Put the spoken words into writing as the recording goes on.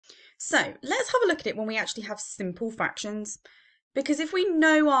So let's have a look at it when we actually have simple fractions. Because if we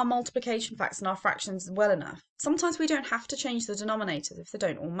know our multiplication facts and our fractions well enough, sometimes we don't have to change the denominators if they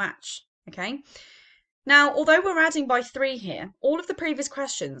don't all match, okay? Now, although we're adding by 3 here, all of the previous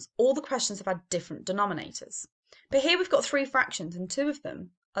questions, all the questions have had different denominators. But here we've got 3 fractions and 2 of them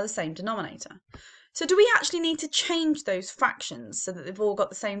are the same denominator. So do we actually need to change those fractions so that they've all got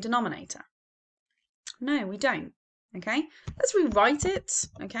the same denominator? No, we don't. Okay, let's rewrite it.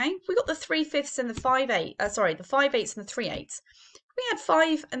 Okay, we got the 3/5 and the 5/8. The 5/8 and the 3/8. We add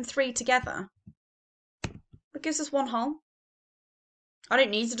 5 and 3 together. That gives us 1 whole. I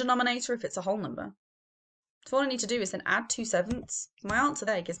don't need a denominator if it's a whole number. So all I need to do is then add 2/7. My answer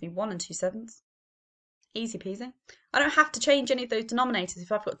there gives me 1 and 2/7. Easy peasy. I don't have to change any of those denominators if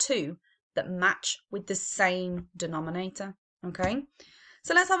I've got 2 that match with the same denominator. Okay,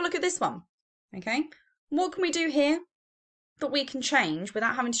 so let's have a look at this one. Okay, what can we do here that we can change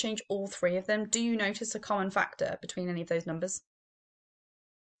without having to change all 3 of them? Do you notice a common factor between any of those numbers?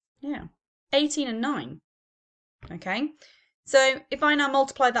 Yeah, 18 and 9. Okay, so if I now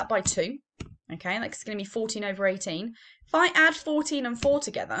multiply that by 2, okay, that's going to be 14 over 18. If I add 14 and 4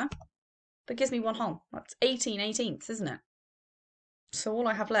 together, that gives me 1 whole. That's 18/18, isn't it? So all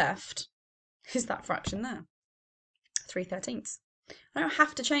I have left is that fraction there, 3/13. I don't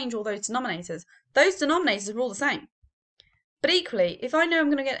have to change all those denominators. Those denominators are all the same. But equally, if I know I'm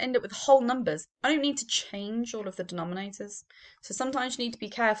going to end up with whole numbers, I don't need to change all of the denominators. So sometimes you need to be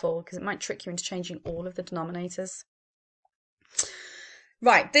careful because it might trick you into changing all of the denominators.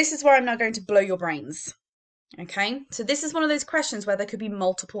 Right, this is where I'm now going to blow your brains. Okay, so this is one of those questions where there could be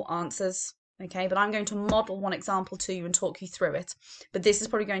multiple answers. Okay, but I'm going to model one example to you and talk you through it. But this is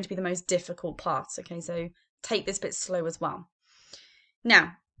probably going to be the most difficult part. Okay, so take this bit slow as well.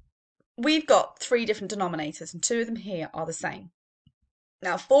 Now, we've got 3 different denominators and 2 of them here are the same.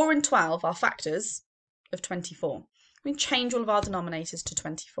 Now 4 and 12 are factors of 24. We change all of our denominators to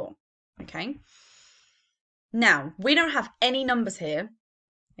 24. Okay. Now we don't have any numbers here,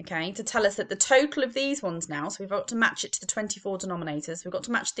 okay, to tell us that the total of these ones now, so we've got to match it to the 24 denominators. We've got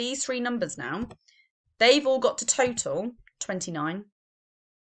to match these 3 numbers now. They've all got to total 29.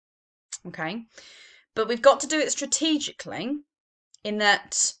 Okay. But we've got to do it strategically in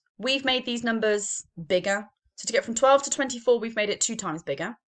that we've made these numbers bigger. So to get from 12 to 24, we've made it 2 times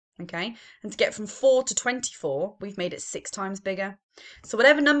bigger. Okay, and to get from 4 to 24, we've made it 6 times bigger. So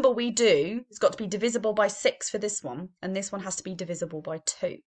whatever number we do has got to be divisible by 6 for this one, and this one has to be divisible by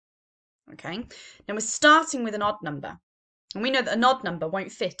 2. Okay, now we're starting with an odd number, and we know that an odd number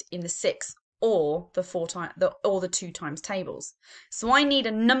won't fit in the 6 or the 2 times tables. So I need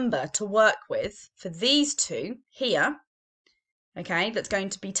a number to work with for these 2 here. Okay, that's going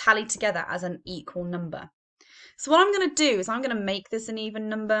to be tallied together as an equal number. So what I'm going to do is I'm going to make this an even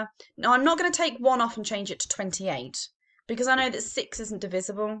number. Now I'm not going to take 1 off and change it to 28 because I know that 6 isn't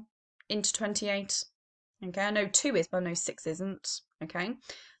divisible into 28. Okay, I know 2 is, but I know 6 isn't. Okay,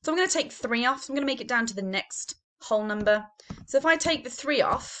 so I'm going to take 3 off. So I'm going to make it down to the next whole number. So if I take the 3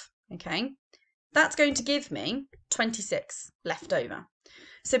 off, okay, that's going to give me 26 left over.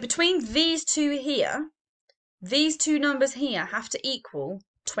 So between these 2 here, these 2 numbers here have to equal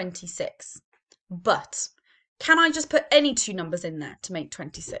 26. But can I just put any 2 numbers in there to make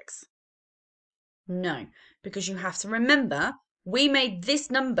 26? No, because you have to remember we made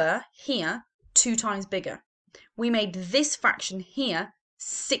this number here 2 times bigger. We made this fraction here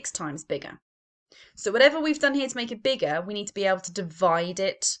 6 times bigger. So whatever we've done here to make it bigger, we need to be able to divide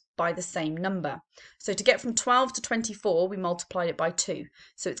it by the same number. So to get from 12 to 24, we multiplied it by 2.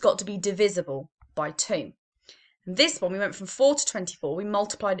 So it's got to be divisible by 2. And this one, we went from 4 to 24, we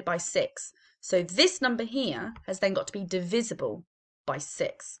multiplied it by 6. So this number here has then got to be divisible by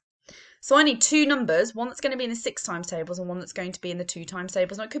 6. So I need 2 numbers, one that's going to be in the 6 times tables and one that's going to be in the 2 times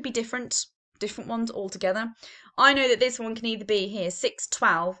tables. Now it could be different ones altogether. I know that this one can either be here 6,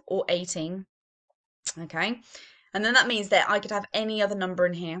 12 or 18. Okay, and then that means that I could have any other number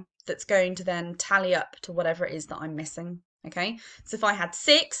in here that's going to then tally up to whatever it is that I'm missing. Okay, so if I had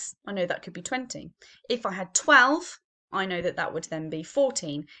 6, I know that could be 20. If I had 12, I know that that would then be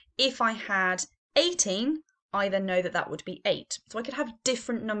 14. If I had 18, I then know that that would be 8. So I could have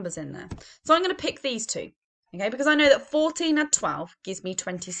different numbers in there. So I'm going to pick these 2, okay, because I know that 14 and 12 gives me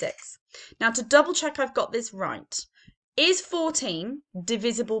 26. Now to double check I've got this right, is 14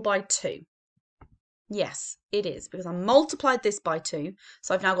 divisible by 2? Yes, it is, because I multiplied this by 2,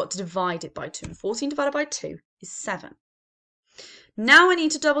 so I've now got to divide it by 2. And 14 divided by 2 is 7. Now I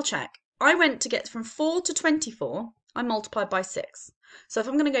need to double check. I went to get from 4 to 24, I multiplied by 6. So if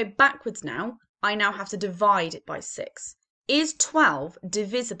I'm going to go backwards now, I now have to divide it by 6. Is 12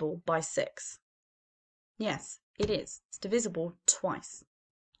 divisible by 6? Yes, it is. It's divisible twice.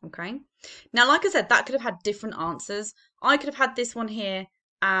 Okay. Now, like I said, that could have had different answers. I could have had this one here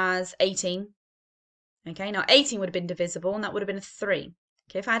as 18. Okay, now 18 would have been divisible, and that would have been a 3.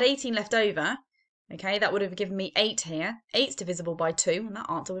 Okay, if I had 18 left over, okay, that would have given me 8 here. 8's divisible by 2, and that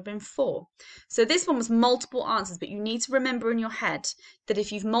answer would have been 4. So this one was multiple answers, but you need to remember in your head that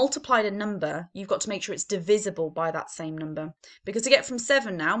if you've multiplied a number, you've got to make sure it's divisible by that same number. Because to get from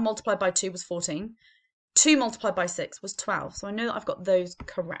 7 now, multiplied by 2 was 14. 2 multiplied by 6 was 12. So I know that I've got those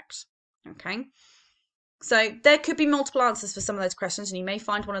correct. Okay. So there could be multiple answers for some of those questions, and you may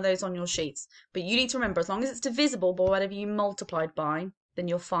find one of those on your sheets. But you need to remember, as long as it's divisible by whatever you multiplied by, then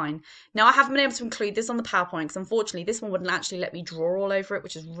you're fine. Now, I haven't been able to include this on the PowerPoint because unfortunately this one wouldn't actually let me draw all over it,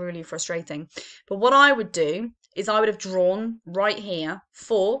 which is really frustrating. But what I would do is I would have drawn right here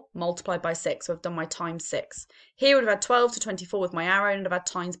 4 multiplied by 6. So I've done my times 6. Here I would have had 12 to 24 with my arrow, and I'd have had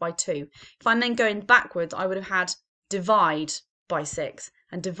times by 2. If I'm then going backwards, I would have had divide by 6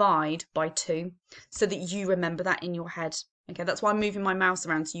 and divide by 2, so that you remember that in your head. Okay, that's why I'm moving my mouse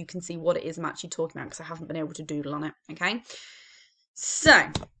around so you can see what it is I'm actually talking about, because I haven't been able to doodle on it. Okay, so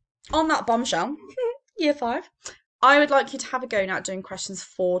on that bombshell, year 5, I would like you to have a go now doing questions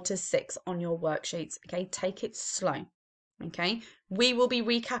 4 to 6 on your worksheets. Okay, take it slow. Okay, we will be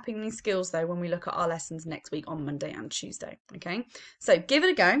recapping these skills though when we look at our lessons next week on Monday and Tuesday. Okay, so give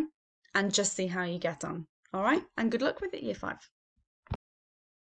it a go and just see how you get on. All right, and good luck with it, year 5.